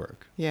soundtrack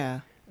work. Yeah.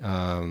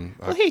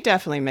 Well, he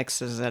definitely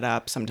mixes it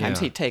up. Sometimes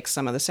Yeah. he takes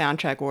some of the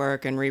soundtrack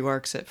work and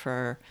reworks it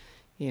for,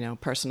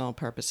 personal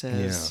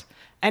purposes. Yeah.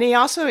 And he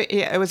also,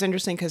 it was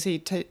interesting because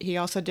he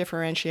also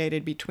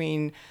differentiated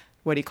between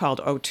what he called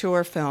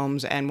auteur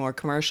films and more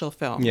commercial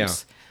films. Yeah.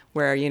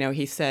 Where,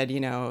 he said,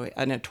 an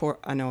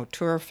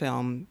auteur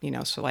film,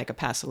 so like a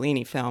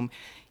Pasolini film,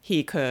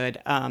 he could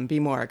be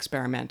more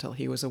experimental.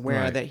 He was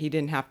aware Right. that he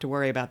didn't have to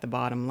worry about the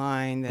bottom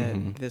line, that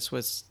Mm-hmm. this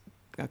was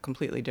a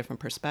completely different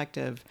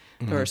perspective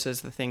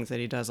versus the things that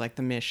he does, like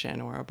The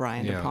Mission or a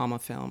Brian De Palma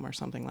film or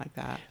something like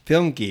that.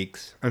 Film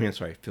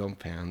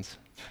fans.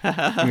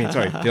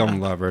 Film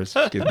lovers,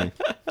 excuse me,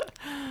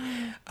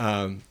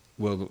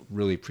 will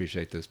really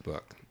appreciate this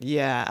book.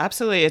 Yeah,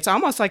 absolutely. It's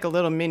almost like a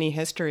little mini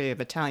history of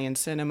Italian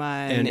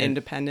cinema and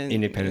independent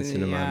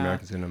cinema, yeah.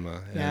 American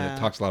cinema, and Yeah. it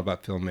talks a lot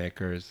about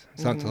filmmakers.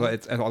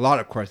 It's and a lot,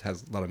 of course,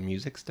 has a lot of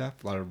music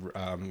stuff, a lot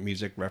of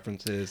music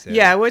references. And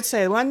Yeah, I would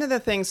say one of the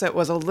things that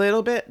was a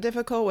little bit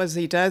difficult was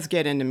he does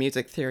get into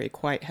music theory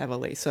quite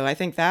heavily. So I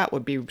think that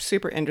would be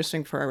super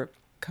interesting for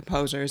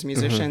composers,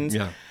 musicians.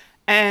 yeah.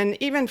 And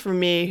even for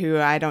me, who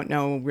I don't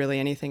know really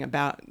anything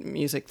about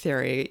music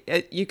theory,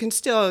 you can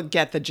still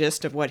get the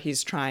gist of what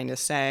he's trying to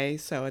say.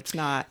 So it's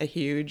not a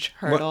huge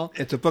hurdle. Well,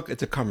 it's a book.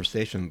 It's a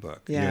conversation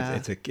book. Yeah,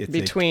 it's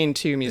between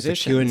two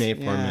musicians. It's a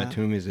Q&A format,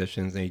 two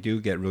musicians. They do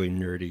get really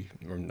nerdy,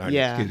 or not.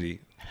 Yeah. Excuse me.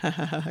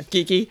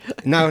 Geeky.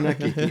 No, not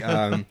geeky.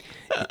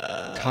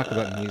 Talk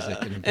about music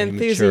in a very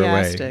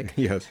Enthusiastic.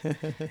 mature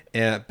way.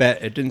 Yes.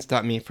 But it didn't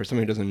stop me, for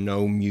somebody who doesn't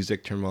know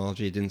music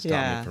terminology, it didn't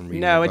stop me from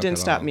reading No, the it book didn't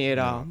at stop all. me at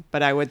No. all.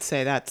 But I would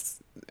say that's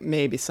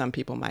maybe some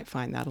people might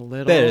find that a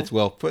little. But it's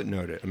well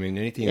footnoted. I mean,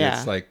 anything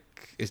Yeah. that's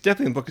it's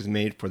definitely a book is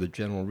made for the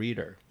general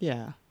reader.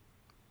 Yeah.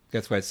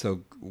 That's why it's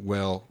so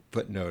well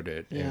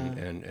footnoted, Yeah.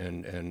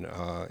 and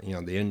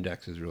the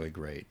index is really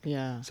great.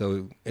 Yeah.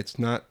 So it's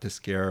not to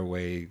scare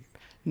away.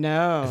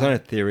 No. It's not a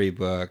theory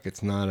book.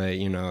 It's not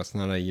it's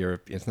not a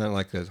Europe. It's not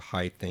like a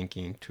high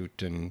thinking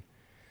Teuton.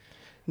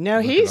 No,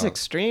 Look he's it up.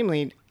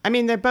 extremely. I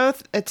mean, they're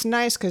both. It's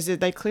nice because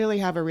they clearly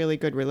have a really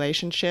good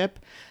relationship,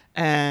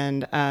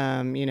 and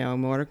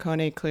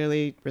Morricone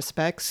clearly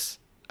respects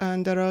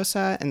De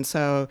Rosa, and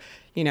so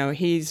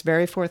he's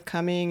very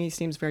forthcoming. He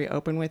seems very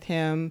open with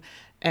him,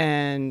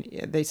 and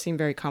they seem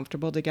very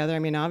comfortable together. I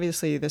mean,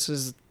 obviously,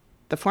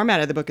 the format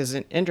of the book is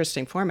an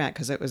interesting format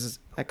because it was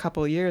a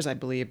couple of years, I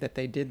believe, that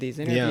they did these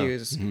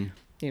interviews,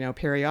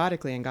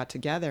 periodically and got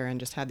together and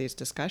just had these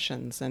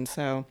discussions, and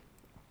so.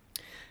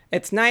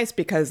 It's nice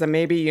because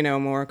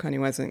Morricone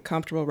wasn't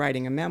comfortable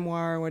writing a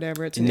memoir or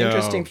whatever. It's an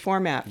interesting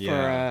format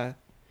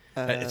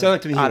It sounded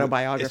like to me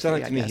autobiography. It sounded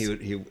like I to me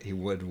guess. he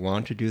would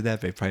want to do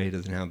that, but he probably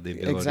doesn't have the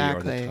ability or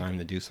Exactly. the time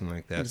to do something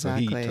like that.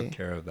 Exactly. So he took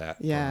care of that.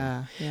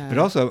 Yeah, yeah. But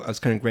also, it was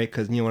kind of great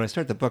because when I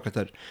started the book, I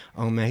thought,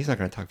 oh man, he's not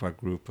going to talk about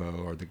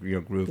Grupo or the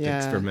group Yeah.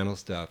 experimental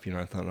stuff.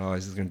 I thought, oh,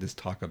 he's just going to just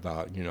talk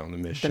about the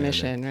mission. The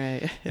mission,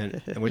 right?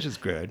 and which is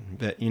good.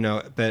 But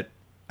but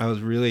I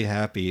was really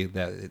happy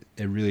that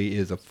it really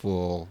is a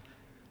full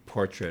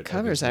portrait.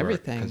 Covers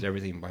everything. Covers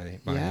everything by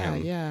Yeah,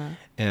 him. yeah.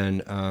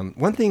 And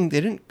one thing they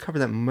didn't cover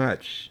that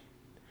much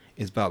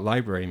is about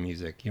library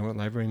music. You know what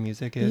library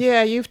music is?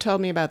 Yeah, you've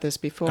told me about this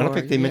before. I don't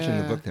think they mentioned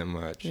in Yeah. the book that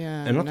much.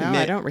 Yeah, I don't think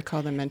I don't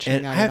recall them mentioning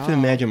and that I have at to all.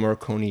 imagine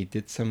Morricone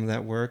did some of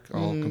that work.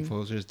 All Mm-hmm.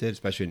 composers did,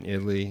 especially in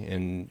Italy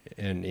and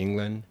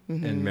England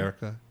Mm-hmm. and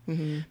America.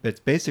 Mm-hmm. But it's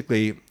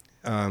basically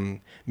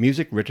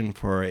music written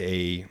for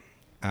a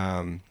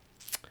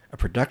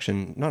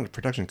production, not a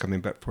production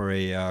company, but for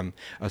a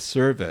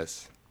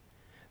service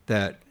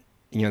that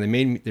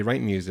they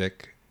write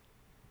music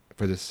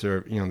for the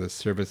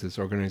services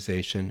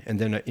organization, and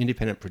then an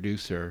independent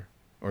producer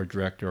or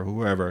director or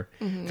whoever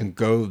can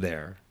go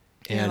there.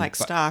 Yeah, And like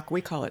stock.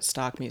 We call it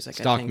stock music.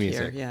 I stock think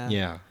music. Here. Yeah.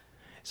 Yeah.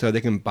 So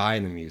they can buy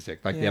the music,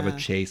 like they have a Yeah.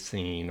 chase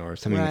scene or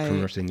something in Right. the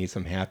commercial. They need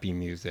some happy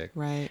music.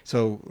 Right.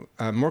 So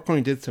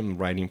Morricone did some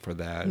writing for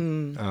that.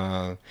 Hmm.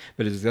 But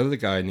there's the other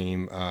guy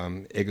named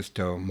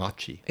Egisto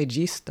Machi.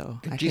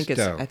 Egisto.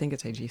 Egisto. I think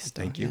it's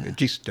Egisto. Thank you. Yeah.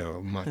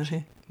 Egisto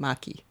Machi.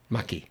 Maki.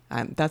 Maki.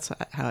 That's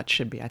how it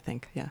should be. I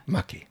think. Yeah.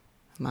 Maki.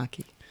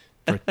 Maki.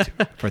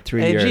 For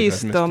 3 years, I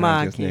Egisto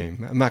mispronounced his Maki.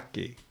 name.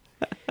 Maki.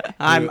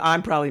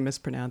 I'm probably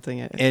mispronouncing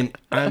it. And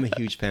I'm a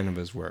huge fan of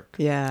his work.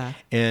 Yeah.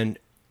 And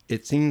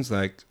it seems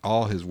like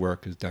all his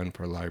work is done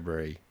for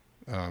library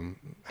houses.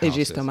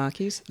 Egisto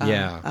Maki's.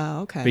 Yeah.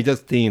 Oh, okay. But he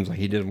does themes. Like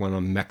he did one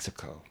on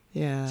Mexico.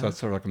 Yeah. So it's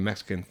sort of like a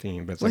Mexican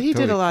theme. But it's Well, like he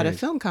did a totally lot of crazy.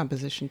 film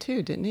composition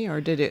too, didn't he? Or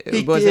did He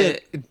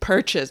it did.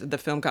 purchased? The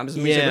film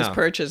composition music was Yeah.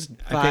 purchased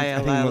I by think a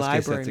in most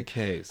cases library. that's the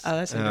case. Oh,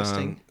 that's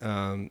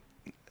interesting.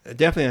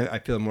 Definitely, I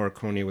feel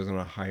Morricone was on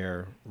a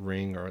higher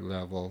ring or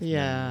level.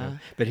 Yeah.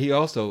 But he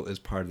also is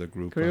part of the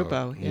Grupo.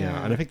 Grupo,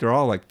 yeah. And I think they're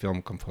all like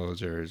film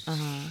composers.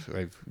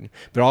 Uh-huh.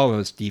 But all of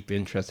us deep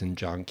interest in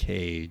John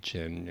Cage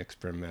and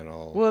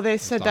experimental. Well, they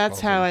and said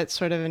that's how Stockholm. it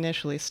sort of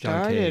initially John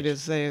started.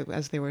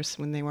 Cage.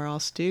 When they were all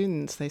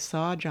students, they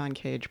saw John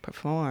Cage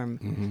perform.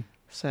 Mhm.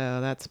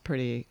 So that's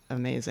pretty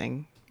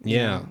amazing. you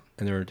Yeah, know.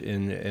 and they were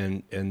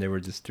and they were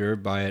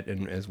disturbed by it,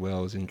 and as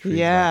well as intrigued. by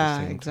it Yeah, at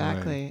the same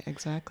exactly, Time.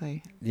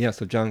 exactly. Yeah,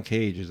 so John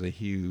Cage is a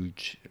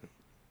huge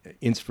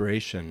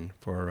inspiration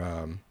for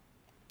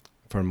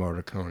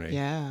Morricone.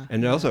 Yeah.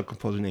 and also a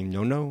composer named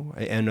Nono,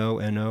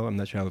 N-O-N-O. I'm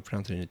not sure how to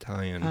pronounce it in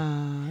Italian.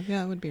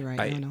 Yeah, it would be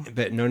right. No.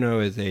 But Nono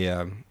is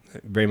a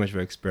very much of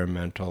an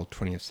experimental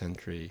 20th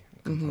century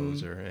Mm-hmm.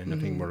 composer, and I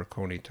think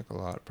Morricone took a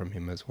lot from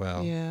him as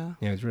well. Yeah.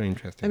 Yeah, it's really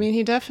interesting. I mean,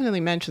 he definitely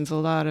mentions a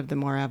lot of the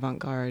more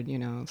avant-garde,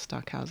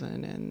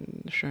 Stockhausen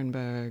and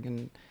Schoenberg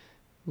and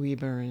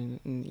Weber, and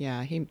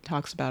yeah, he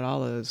talks about all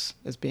those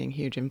as being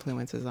huge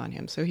influences on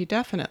him. So he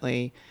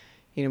definitely,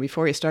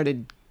 before he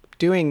started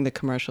doing the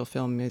commercial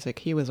film music,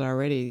 he was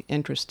already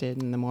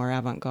interested in the more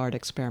avant-garde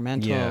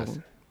experimental Yes.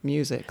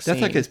 music.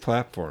 that's like scene. his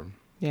platform.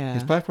 Yeah.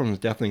 His platform is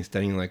definitely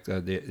studying like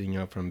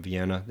from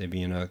Vienna, the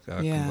Vienna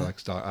Yeah. like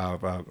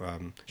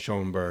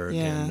Schoenberg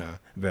Yeah. and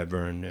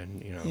Webern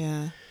and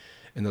Yeah.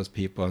 and those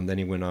people, and then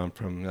he went on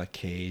from like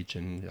Cage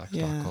and like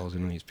Yeah.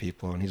 Stockhausen and these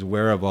people, and he's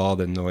aware of all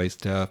the noise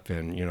stuff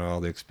and all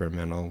the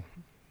experimental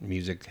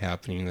music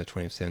happening in the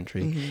 20th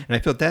century, Mm-hmm. and I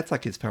feel that's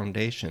like his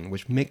foundation,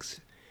 which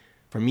makes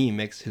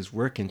his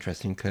work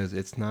interesting because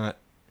it's not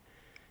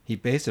he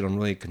based it on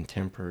really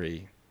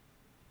contemporary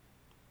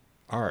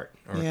art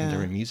or Yeah.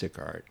 contemporary music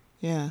art.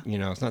 Yeah.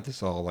 It's not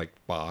just all like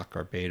Bach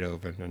or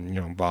Beethoven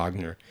and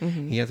Wagner.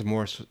 Mm-hmm. He has a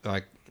more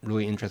like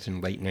really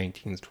interesting late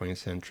 19th, 20th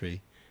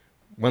century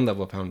one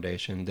level of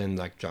foundation. Then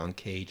like John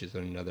Cage is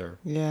another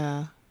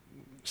Yeah.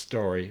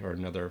 story or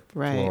another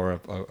Right. floor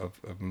of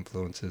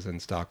influences in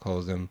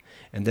Stockhausen.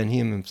 And then he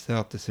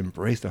himself just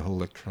embraced the whole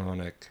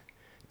electronic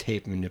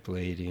tape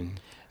manipulating.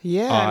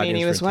 Yeah, Odd I mean,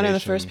 he was one of the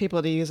first instrumentation.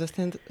 people to use a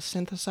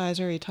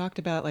synthesizer. He talked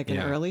about like an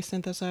Yeah. early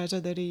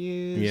synthesizer that he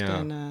used. Yeah,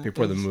 and,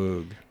 before it the was-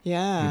 Moog.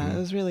 Yeah, Mhm. it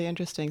was really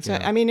interesting. So,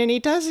 Yeah. I mean, and he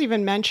does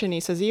even mention,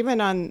 he says,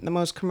 even on the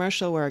most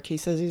commercial work, he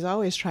says he's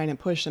always trying to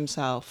push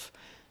himself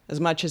as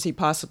much as he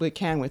possibly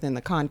can within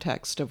the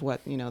context of what,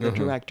 the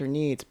director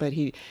needs. But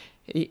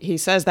he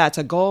says that's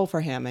a goal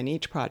for him in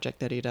each project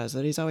that he does,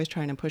 that he's always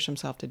trying to push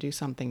himself to do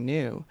something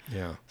new.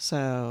 Yeah.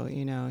 So,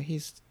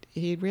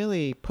 he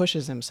really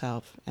pushes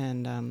himself,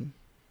 and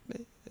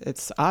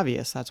it's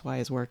obvious that's why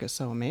his work is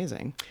so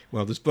amazing.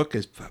 Well, this book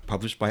is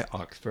published by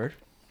Oxford.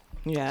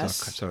 Yes,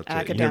 So it's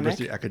academic. a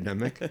university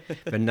academic,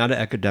 but not an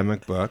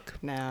academic book.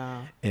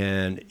 No.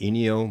 And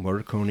Ennio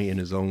Morricone, in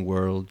his own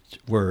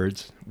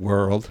words,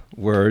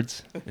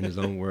 in his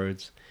own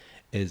words,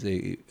 is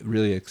a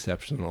really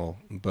exceptional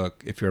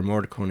book. If you're a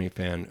Morricone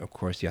fan, of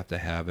course you have to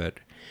have it.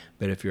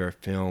 But if you're a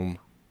film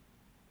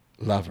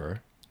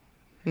lover,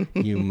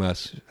 you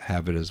must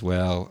have it as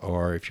well.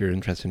 Or if you're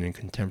interested in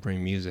contemporary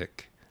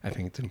music, I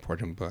think it's an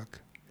important book.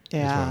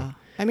 Yeah. well.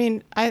 I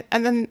mean,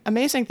 and then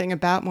amazing thing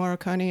about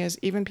Morricone is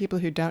even people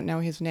who don't know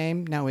his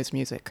name know his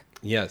music.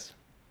 Yes.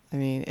 I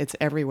mean, it's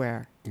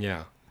everywhere.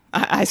 Yeah.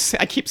 I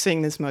keep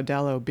seeing this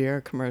Modelo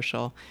beer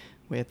commercial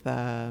with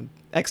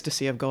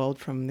Ecstasy of Gold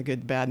from The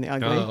Good, Bad, and the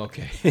Ugly. Oh,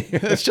 okay.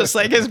 It's just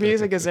like his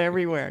music is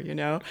everywhere, you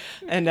know?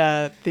 And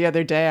the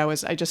other day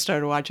I just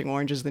started watching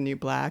Orange is the New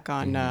Black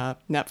on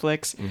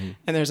Netflix.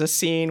 And there's a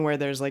scene where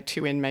there's like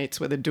two inmates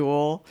with a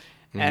duel.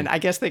 And I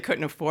guess they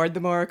couldn't afford the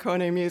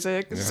Morricone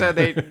music, so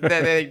they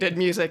did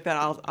music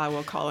that I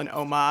will call an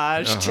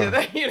homage to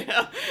the, you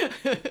know.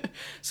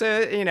 So,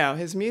 you know,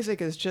 his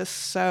music is just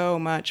so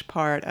much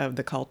part of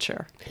the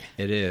culture.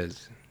 It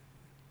is.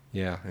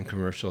 Yeah, and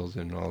commercials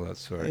and all that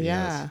sort.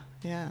 Yeah, Yes.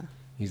 yeah.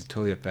 He's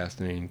totally a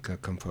fascinating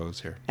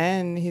composer.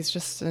 And he's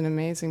just an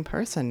amazing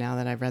person now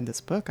that I've read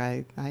this book.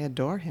 I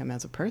adore him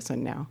as a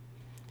person now.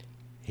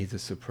 He's a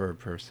superb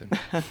person.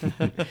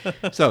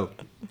 So,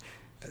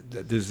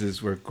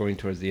 we're going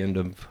towards the end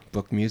of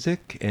book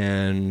music,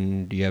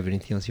 and do you have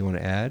anything else you want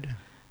to add?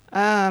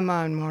 On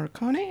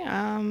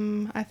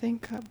Morricone, I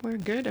think we're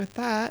good with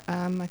that.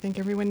 I think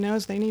everyone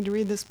knows they need to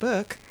read this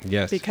book.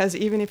 Yes. Because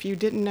even if you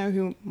didn't know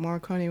who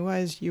Morricone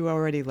was, you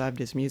already loved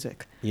his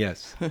music.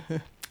 Yes.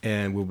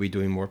 And we'll be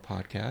doing more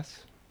podcasts.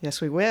 Yes,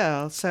 we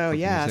will. So, Book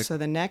yeah, music. so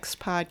the next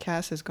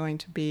podcast is going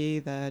to be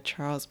the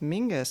Charles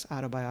Mingus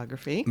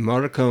autobiography.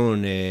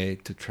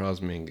 Morricone to Charles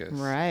Mingus.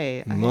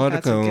 Right. I think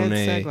that's a good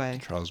segue.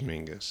 to Charles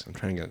Mingus. I'm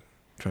trying to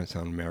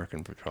sound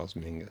American for Charles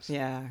Mingus.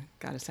 Yeah,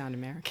 got to sound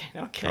American.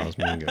 Okay. Charles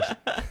Mingus.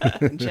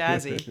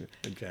 Jazzy.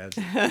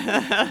 Jazzy.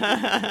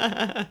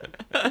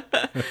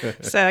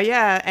 So,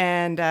 yeah,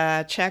 and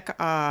check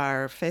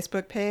our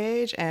Facebook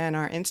page and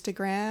our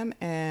Instagram,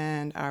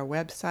 and our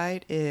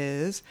website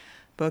is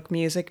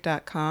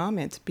bookmusik.com.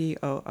 It's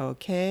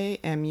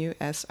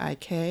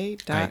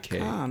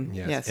BOOKMUSIK.com.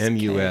 Yes.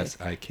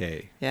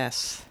 MUSIK.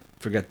 Yes.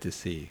 Forget the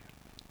C.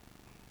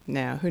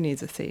 No, who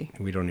needs a C?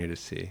 We don't need a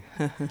C.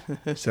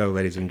 So,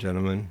 ladies and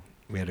gentlemen,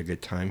 we had a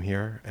good time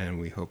here, and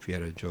we hope you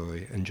had an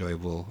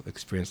enjoyable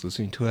experience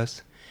listening to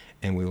us.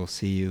 And we will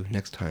see you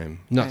next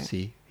time. Not Right.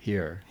 see,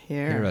 hear.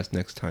 Hear. Hear us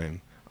next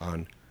time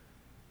on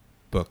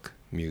Book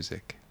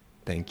Music.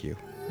 Thank you.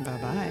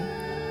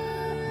 Bye-bye.